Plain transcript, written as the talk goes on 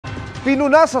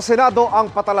Pinuna sa Senado ang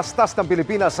patalastas ng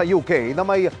Pilipinas sa UK na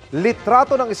may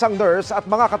litrato ng isang nurse at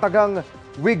mga katagang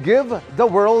 "We give the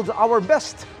world our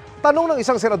best." Tanong ng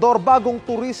isang senador, bagong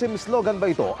tourism slogan ba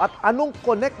ito at anong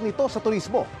konek nito sa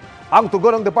turismo? Ang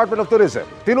tugon ng Department of Tourism,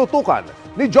 tinutukan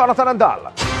ni Jonathan Andal.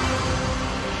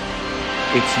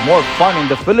 It's more fun in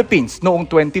the Philippines noong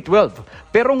 2012.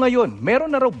 Pero ngayon, meron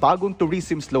na raw bagong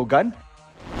tourism slogan.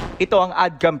 Ito ang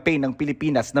ad campaign ng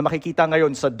Pilipinas na makikita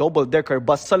ngayon sa double-decker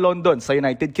bus sa London sa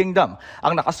United Kingdom.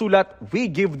 Ang nakasulat, "We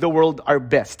give the world our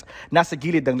best." Nasa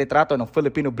gilid ang litrato ng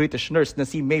Filipino-British nurse na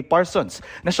si May Parsons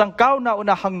na siyang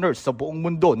kauna-unahang nurse sa buong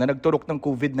mundo na nagturok ng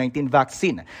COVID-19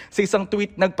 vaccine. Sa isang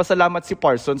tweet, nagpasalamat si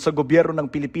Parsons sa gobyerno ng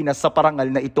Pilipinas sa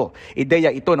parangal na ito. Ideya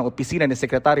ito ng opisina ni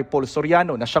Secretary Paul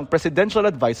Soriano na siyang Presidential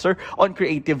Advisor on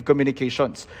Creative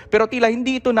Communications. Pero tila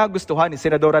hindi ito nagustuhan ni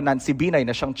Senadora Nancy Binay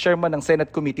na siyang chairman ng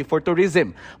Senate Committee for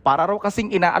Tourism. Para raw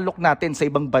kasing inaalok natin sa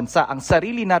ibang bansa ang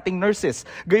sarili nating nurses,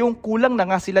 gayong kulang na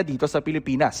nga sila dito sa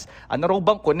Pilipinas. Ano raw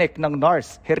bang connect ng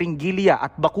NARS, heringgilia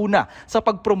at bakuna sa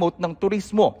pag-promote ng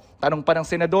turismo? Tanong pa ng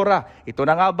senadora, ito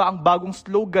na nga ba ang bagong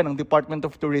slogan ng Department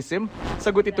of Tourism?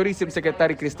 Sagot ni Tourism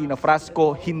Secretary Cristina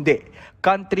Frasco, hindi.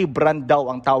 Country brand daw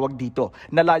ang tawag dito,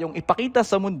 na layong ipakita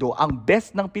sa mundo ang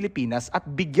best ng Pilipinas at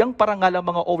bigyang parangal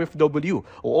ang mga OFW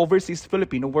o Overseas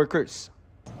Filipino Workers.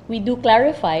 We do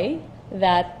clarify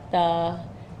that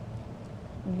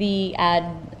the ad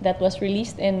that was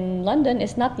released in London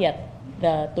is not yet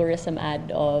the tourism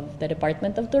ad of the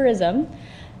Department of Tourism,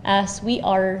 as we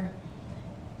are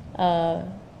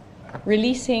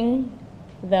releasing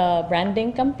the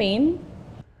branding campaign.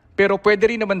 Pero pwede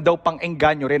rin naman daw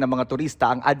pang-engganyo rin ng mga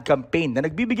turista ang ad campaign na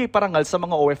nagbibigay parangal sa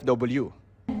mga OFW.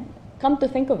 Come to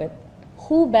think of it,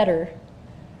 who better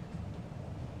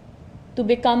to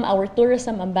become our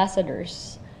tourism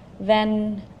ambassadors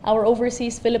than our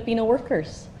overseas Filipino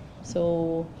workers?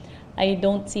 So I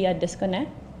don't see a disconnect.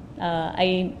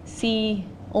 I see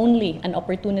only an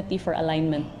opportunity for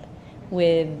alignment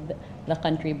with the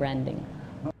country branding.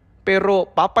 Pero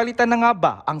papalitan na nga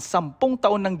ba ang 10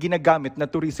 taon ng ginagamit na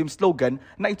tourism slogan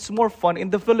na "It's more fun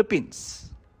in the Philippines"?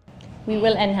 We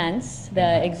will enhance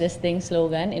the existing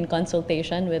slogan in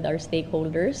consultation with our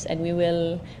stakeholders, and we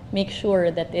will make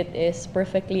sure that it is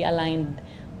perfectly aligned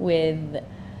with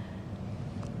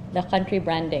the country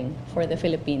branding for the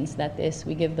Philippines. That is,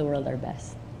 we give the world our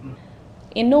best.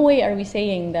 In no way are we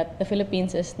saying that the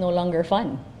Philippines is no longer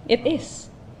fun. It is.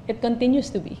 It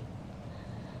continues to be.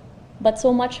 But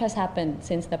so much has happened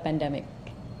since the pandemic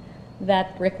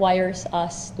that requires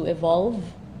us to evolve,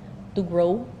 to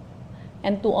grow,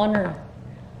 and to honor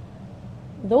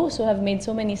those who have made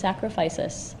so many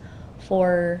sacrifices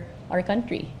for our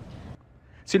country.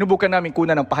 Sinubukan namin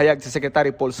kunan ng pahayag si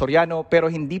Secretary Paul Soriano pero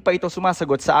hindi pa ito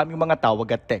sumasagot sa aming mga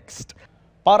tawag at text.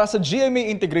 Para sa GMA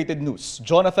Integrated News,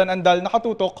 Jonathan Andal,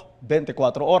 nakatutok,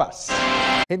 24 oras.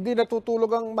 Hindi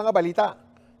natutulog ang mga balita.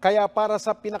 Kaya para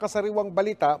sa pinakasariwang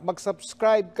balita,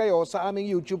 mag-subscribe kayo sa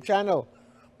aming YouTube channel.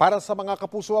 Para sa mga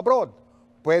kapuso abroad,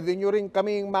 pwede nyo rin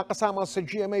kaming makasama sa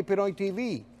GMA Pinoy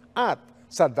TV at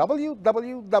sa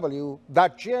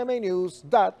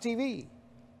www.gmanews.tv.